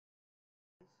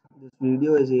This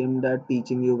video is aimed at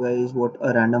teaching you guys what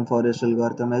a random forest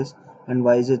algorithm is and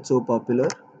why is it so popular.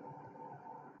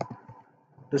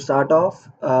 To start off,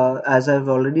 as I've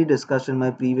already discussed in my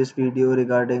previous video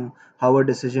regarding how a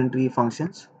decision tree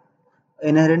functions,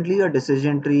 inherently a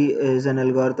decision tree is an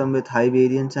algorithm with high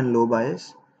variance and low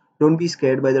bias. Don't be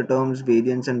scared by the terms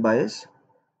variance and bias.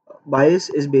 Bias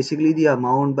is basically the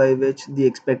amount by which the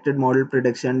expected model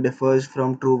prediction differs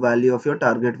from true value of your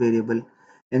target variable.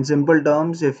 In simple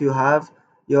terms, if you have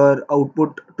your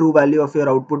output true value of your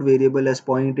output variable as zero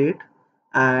point 0.8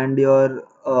 and your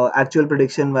actual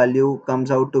prediction value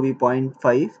comes out to be zero point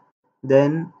 0.5,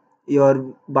 then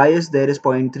your bias there is zero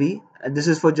point 0.3. And this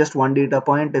is for just one data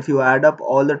point. If you add up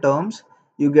all the terms,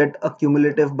 you get a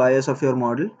cumulative bias of your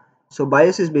model. So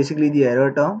bias is basically the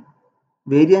error term.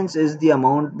 Variance is the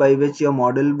amount by which your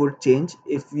model would change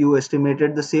if you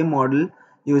estimated the same model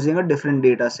using a different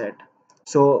data set.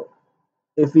 So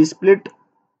if we split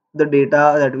the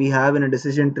data that we have in a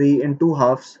decision tree in two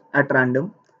halves at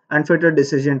random and fit a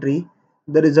decision tree,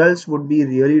 the results would be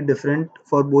really different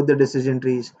for both the decision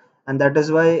trees, and that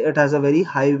is why it has a very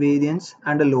high variance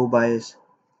and a low bias.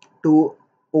 To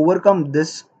overcome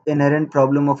this inherent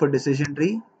problem of a decision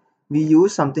tree, we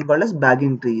use something called as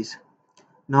bagging trees.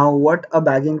 Now, what a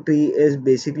bagging tree is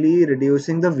basically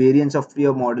reducing the variance of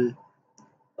your model.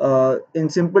 In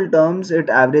simple terms, it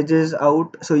averages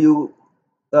out. So you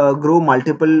grow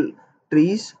multiple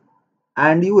trees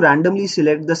and you randomly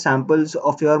select the samples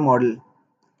of your model.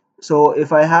 So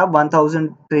if I have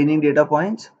 1000 training data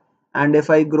points and if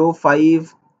I grow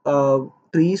five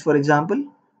trees, for example,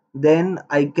 then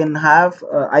I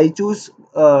choose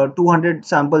 200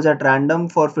 samples at random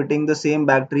for fitting the same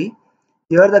bag tree.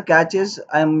 Here the catch is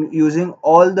I'm using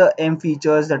all the M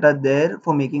features that are there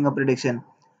for making a prediction.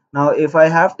 Now if I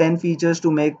have 10 features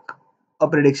to make a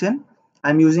prediction,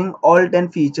 I'm using all 10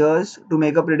 features to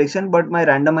make a prediction, but my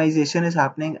randomization is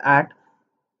happening at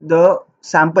the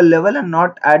sample level and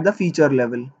not at the feature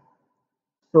level.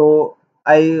 So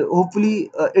I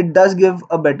hopefully it does give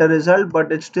a better result,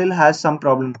 but it still has some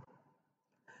problem.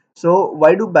 So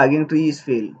why do bagging trees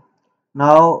fail?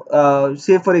 Now,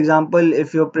 say for example,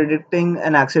 if you're predicting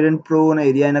an accident prone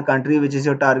area in a country which is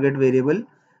your target variable,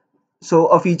 so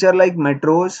a feature like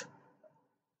metros,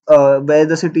 where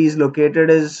the city is located,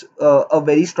 is a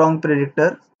very strong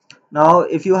predictor. Now,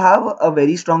 if you have a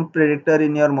very strong predictor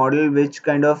in your model which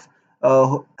kind of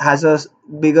has a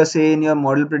bigger say in your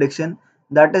model prediction,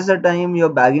 that is the time your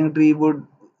bagging tree would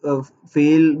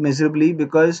fail miserably,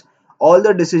 because all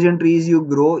the decision trees you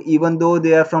grow, even though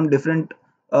they are from different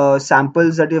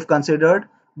samples that you've considered,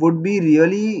 would be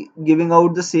really giving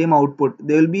out the same output.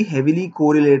 They will be heavily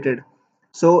correlated.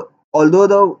 So although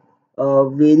the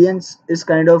variance is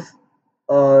kind of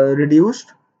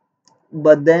reduced,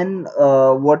 but then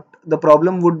what the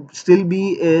problem would still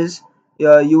be is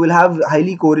you will have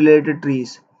highly correlated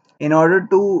trees. In order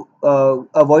to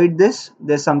avoid this,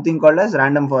 there's something called as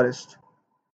random forest.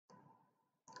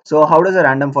 So how does a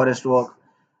random forest work?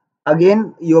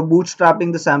 Again, you're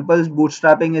bootstrapping the samples.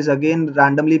 Bootstrapping is again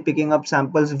randomly picking up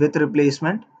samples with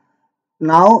replacement.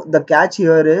 Now the catch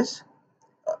here is,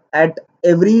 at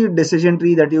every decision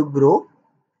tree that you grow,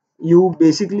 you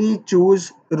basically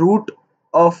choose root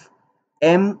of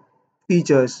m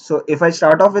features. So if I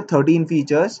start off with 13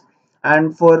 features,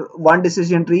 and for one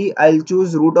decision tree I'll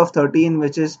choose root of 13,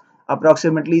 which is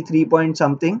approximately 3 point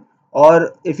something,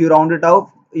 or if you round it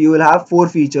out, you will have four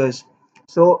features.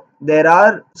 So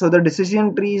the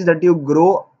decision trees that you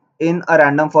grow in a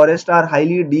random forest are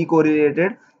highly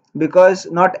decorrelated, because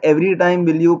not every time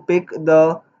will you pick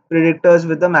the predictors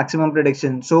with the maximum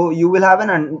prediction. So you will have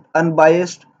an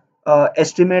unbiased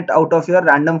estimate out of your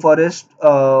random forest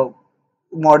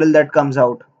model that comes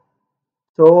out.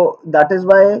 So that is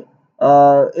why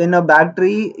in a bag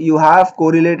tree you have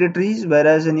correlated trees,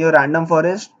 whereas in your random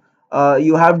forest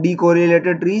you have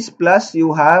decorrelated trees, plus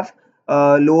you have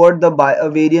lowered the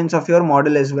variance of your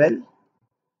model as well.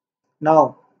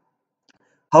 Now,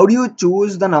 how do you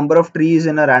choose the number of trees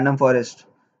in a random forest?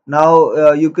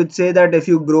 Now you could say that if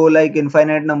you grow like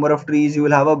infinite number of trees, you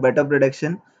will have a better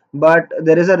prediction, but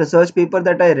there is a research paper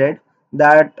that I read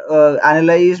that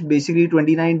analyzed basically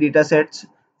 29 data sets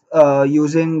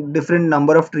using different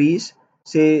number of trees.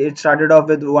 Say it started off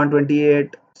with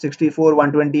 128, 64,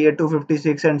 128,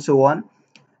 256, and so on.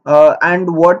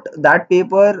 And what that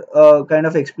paper kind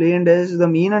of explained is the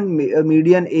mean and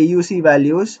median AUC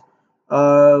values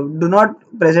do not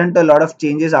present a lot of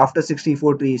changes after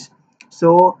 64 trees.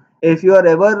 So if you are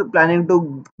ever planning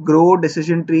to grow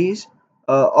decision trees,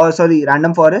 or sorry,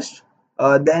 random forest,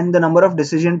 then the number of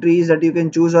decision trees that you can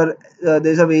choose, or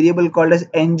there's a variable called as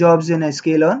n jobs in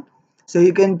sklearn. So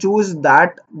you can choose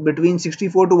that between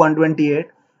 64 to 128.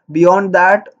 Beyond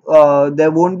that,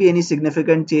 there won't be any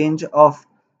significant change of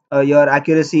your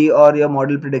accuracy or your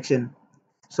model prediction.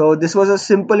 So this was a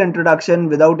simple introduction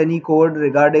without any code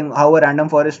regarding how a random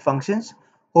forest functions.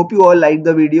 Hope you all liked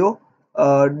the video.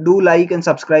 Do like and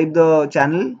subscribe the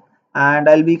channel, and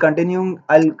I'll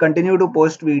continue to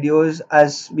post videos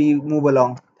as we move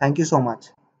along. Thank you so much.